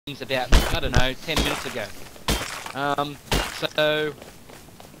about, I don't know, 10 minutes ago. So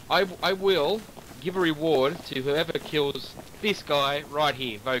I will give a reward to whoever kills this guy right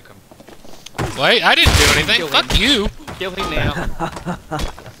here, Vokum. Wait, I didn't do anything. Fuck you. Kill him now.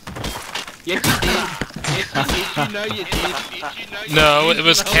 Yes, you did. Yes, you did. You know you did. No, it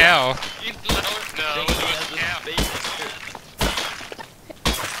was Cal. No, it was Cal.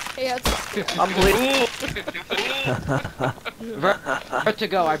 Hey, I'm bleeding.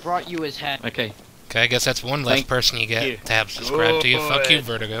 Vertigo, I brought you his head. Okay. Okay, I guess that's one less person you get to have subscribed to you. Fuck you,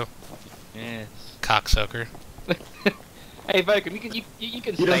 Vertigo. Yes. Cocksucker. Hey, Vokum, you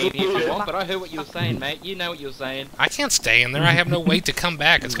can stay in here if you want, but I heard what you were saying, mate. You know what you were saying. I can't stay in there. I have no way to come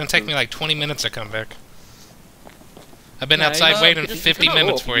back. It's gonna take me like 20 minutes to come back. I've been outside waiting 50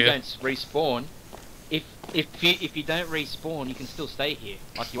 minutes for you. If you don't respawn, if you don't respawn, you can still stay here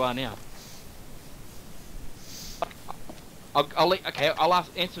like you are now. I'll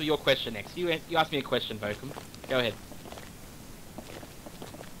answer your question next. You ask me a question, Vokum. Go ahead.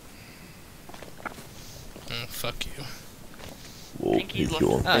 Fuck you. He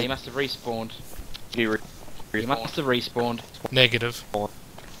must have respawned. He must have respawned. Negative.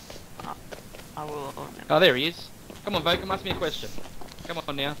 I will. Oh, there he is. Come on, Vokum, ask me a question. Come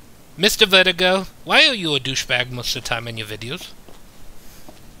on now. Mr. Vertigo, why are you a douchebag most of the time in your videos?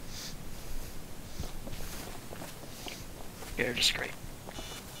 You're just great.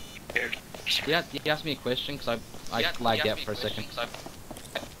 Yeah, you asked me a question because I lagged out for a second.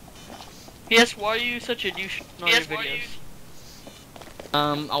 Yes, why are you such a douche on your videos?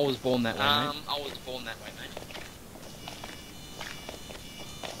 I was born that way, mate.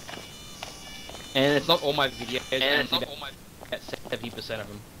 And it's not all my videos, and it's about 70% of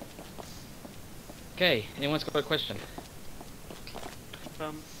them. Okay, anyone's got a question?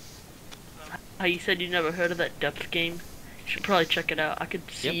 How you said you never heard of that depth game? You should probably check it out. I could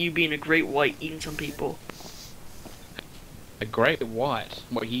see you being a great white eating some people. A great white?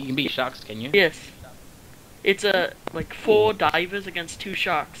 What, you can beat sharks, can you? Yes. It's like 4 divers against 2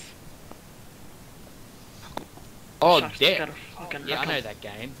 sharks. Oh, Sharks Death. got a fucking Yeah, I know record. that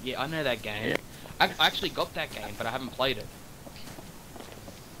game. Yeah, I know that game. Yeah. I actually got that game, but I haven't played it.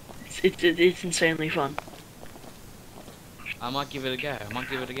 It's insanely fun. I might give it a go.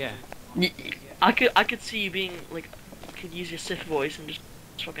 I could see you being like, you could use your Sith voice and just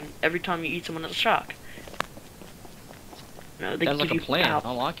fucking every time you eat someone as a shark. You know, they Sounds give like a you plan. power.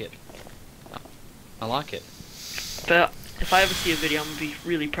 I like it. But if I ever see a video, I'm gonna be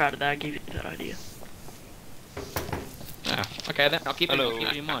really proud of that. I gave you that idea. Ah, okay, then I'll keep it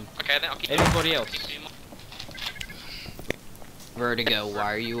in mind. Everybody else. Vertigo,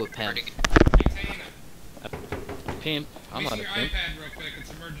 why are you a pimp? Pimp. I'm not a pimp. real quick. It's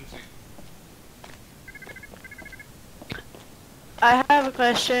emergency. I have a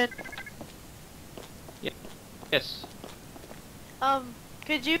question. Yes.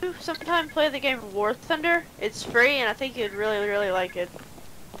 Could you sometime play the game War Thunder? It's free, and I think you'd really, really like it.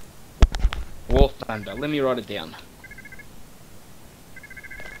 War Thunder. Let me write it down.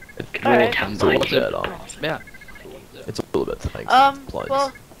 Alright. It's all about About. It's all about things.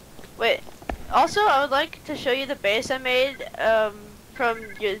 Well, wait. Also, I would like to show you the base I made, from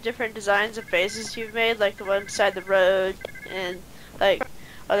your different designs of bases you've made, like the one beside the road, and, like,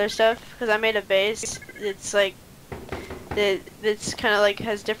 other stuff. Because I made a base, it's like, it's kind of like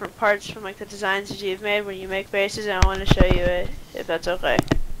has different parts from like the designs that you've made when you make bases, and I want to show you it, if that's okay.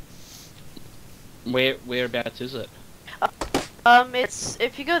 Whereabouts is it? It's,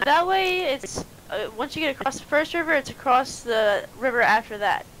 if you go that way, it's, once you get across the first river, it's across the river after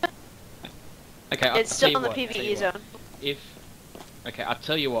that. Okay, It's still in the PvE zone. Okay, I'll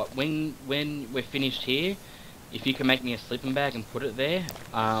tell you what. When we're finished here, if you can make me a sleeping bag and put it there,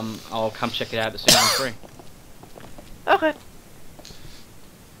 I'll come check it out as soon as I'm free. Okay.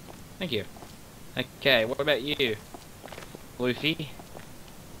 Thank you. Okay, what about you, Luffy?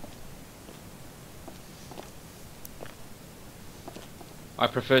 I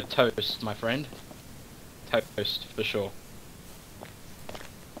prefer toast, my friend. Toast, for sure.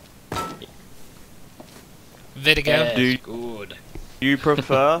 Vertigo. Yes, Dude. good. Do you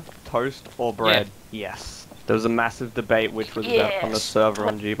prefer toast or bread? Yes. There was a massive debate which was about on the server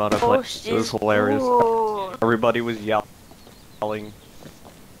on Gmod. Toast It was is hilarious. good. Everybody was yelling.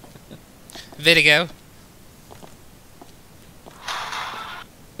 Vertigo.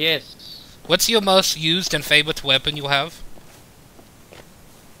 Yes. What's your most used and favorite weapon you have?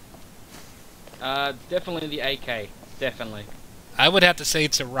 Definitely the AK. Definitely. I would have to say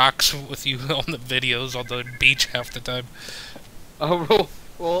it's a rocks with you on the videos, although it beach half the time. Oh,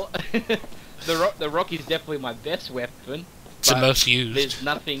 well, the rock is definitely my best weapon. It's the But most used. There's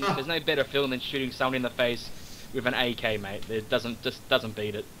no better feeling than shooting someone in the face with an AK, mate. It doesn't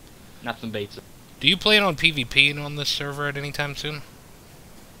beat it. Nothing beats it. Do you plan on PvPing on this server at any time soon?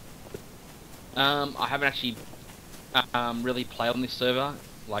 I haven't actually really played on this server,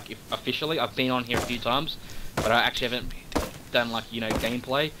 like officially. I've been on here a few times, but I actually haven't done like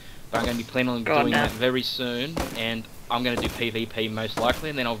gameplay. But I'm going to be planning on doing that very soon, and I'm going to do PvP most likely,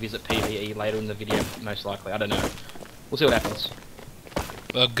 and then I'll visit PvE later in the video most likely. I don't know. We'll see what happens.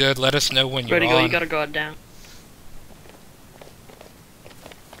 Well, good. Let us know when you're Vertigo, on. you gotta go down.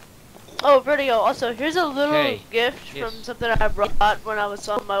 Oh, Vertigo, also, here's a little gift Yes. from something I brought when I was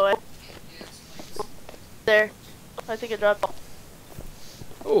on my way. There. I think it dropped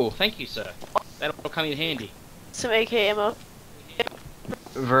Oh, thank you, sir. That'll come in handy. some AK ammo.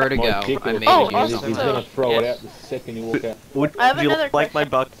 Vertigo, My kicker I made Oh, you also- is he's something. gonna throw it Yes. out the second you walk out. Would I have you another like my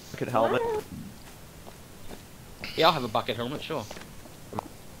question. bucket helmet? Yeah, I'll have a bucket helmet, sure.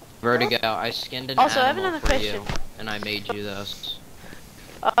 Vertigo, I skinned an Also, I have animal another for question. you, and I made you this.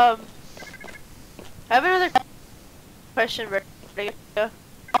 I have another question, Vertigo.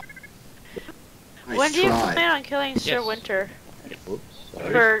 When do you plan on killing Sir Yes. Winter? Oops,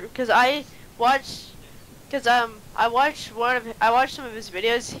 sorry. Because I watched some of his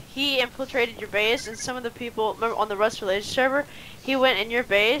videos. He infiltrated your base, and some of the people, remember on the Rust Related server, he went in your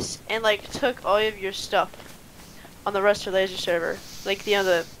base and like took all of your stuff on the Rust Related server, like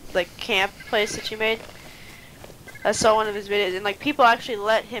the camp place that you made. I saw one of his videos, and like people actually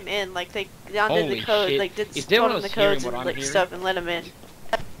let him in, like they downloaded Holy the code, shit. like did Is there told one him the that's hearing codes what and I'm like hearing? stuff and let him in.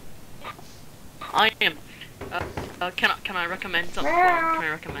 I am. Can I recommend something? Can I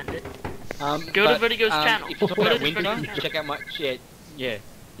recommend it? Go to But, Vertigo's channel. If you're talking Go about to winter, Vertigo's channel. check out my yeah,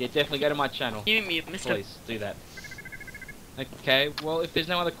 definitely go to my channel. You me, Mr. Please do that. Okay, well if there's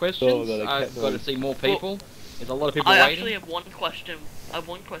no other questions, Oh, no, they I've kept got to going. see more people. There's a lot of people I waiting. actually have one question. I have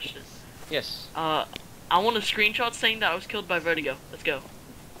one question. Yes. I want a screenshot saying that I was killed by Vertigo. Let's go.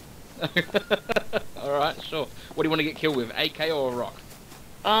 Alright, sure. What do you want to get killed with? AK or a rock?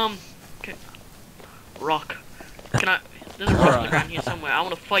 Okay. Rock. Can I? There's a rock Alright. around here somewhere. I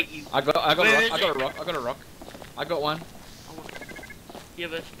want to fight you. I got Where a is rock, I got it? a rock, I got a rock. I got one. I want. You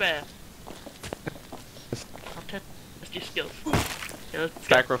have a spare. I'll test your skills. Yeah, let's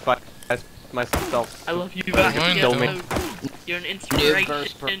go. Sacrifice myself. I love you back. Fine, Yeah, kill me. You're an verse per-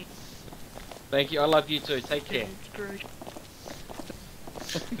 inspiration. Thank you, I love you too. Take care. Inspiration.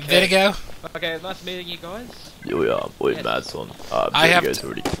 Vertigo? Okay, nice meeting you guys. Yo, boy, Yes. Madson. I have Vertigo's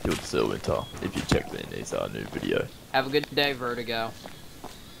already killed Sir Winter. If you check in his new video. Have a good day, Vertigo.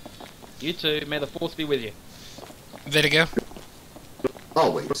 You too, may the force be with you. Vertigo?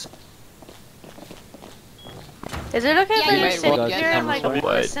 Always. Is it okay if Yeah, I you just may sit roll here that and like Wait,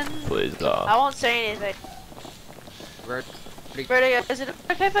 listen? please, I won't say anything. Vertigo, is it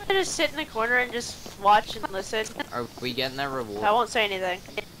okay if I just sit in the corner and just watch and listen? Are we getting that reward? I won't say anything.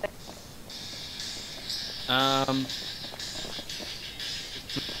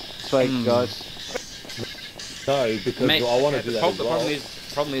 Fake Hmm. guys. No, because Mate, I want to the do that problem, as well.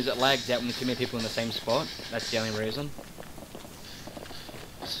 the problem is it lags out when there's too many people in the same spot. That's the only reason.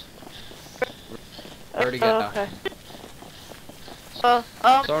 Vertigo. Oh, okay. Well,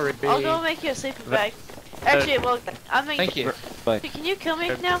 Sorry, I'll go make you a sleeping bag. Actually, well, I'm gonna. Thank you. Can you kill me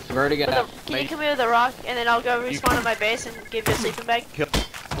now? Vertigo. Can you kill me with a rock, and then I'll go respawn at my base and give you a sleeping bag? Kill-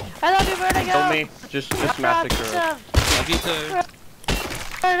 I love you, Vertigo. Kill me. Just massacre her. Awesome. Love you too.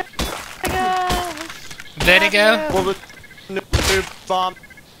 Vertigo. Vertigo? Well, the noob bomb.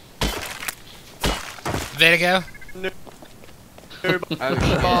 Vertigo? Noob Oh,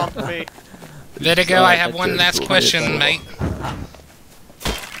 shit. bomb me. Vertigo, I have one last question, mate.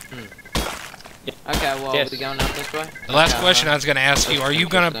 Okay, well, Yes. we going out this way? The last Okay, question I was going to ask you, are you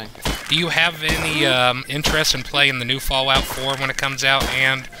going to... Interesting. Do you have any interest in playing the new Fallout 4 when it comes out?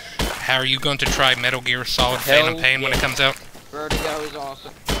 And how are you going to try Metal Gear Solid Phantom Hell Pain when it yes. comes out? Vertigo is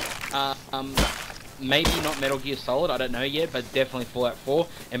awesome. Maybe not Metal Gear Solid, I don't know yet, but definitely Fallout 4.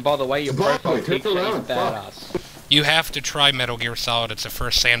 And by the way, your Exactly, profile take picture it is out, fuck. badass. You have to try Metal Gear Solid. It's the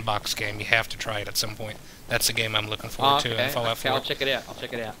first sandbox game. You have to try it at some point. That's the game I'm looking forward to in Fallout 4. I'll check it out. I'll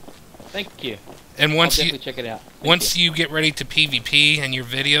check it out. Thank you. And I'll once definitely you check it out. Thank once you get ready to PvP and your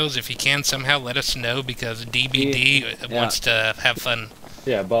videos, if you can somehow let us know, because DBD wants to have fun.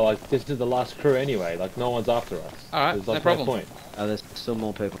 Yeah, but like this is the last crew anyway. Like no one's after us. Alright, There's, no like, problem. point. There's still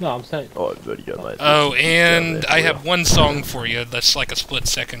more people. No, I'm saying. Oh, Vertigo, mate. Oh, This is and down there I for have one song for you. That's like a split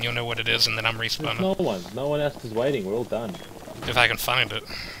second. You'll know what it is, and then I'm There's respawning no one. No one else is waiting. We're all done. if I can find it.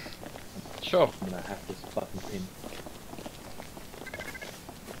 Sure. I'm gonna hack this fucking pin.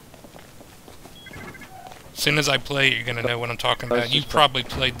 soon as I play it, you're gonna know what I'm talking about. You probably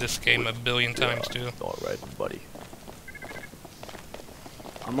played this game a billion times too. Not right, buddy.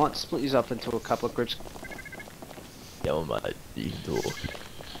 I might split you up into a couple of groups. Yeah, well, mate, you can talk.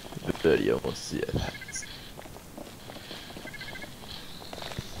 The Vertiigo wants to see it.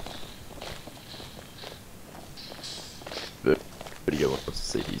 Vertiigo wants to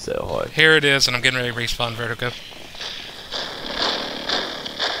see you say hi. Here it is, and I'm getting ready to respawn Vertigo.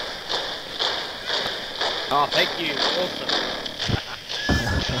 Oh, thank you. Awesome.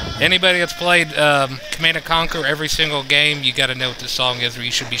 Anybody that's played Command & Conquer every single game, you gotta know what this song is, or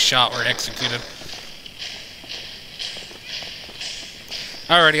you should be shot or executed.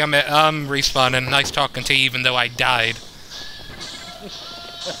 Alrighty, I'm respawning. Nice talking to you, even though I died.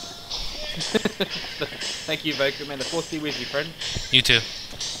 Thank you, Voker, man. The force be with you, friend. You too.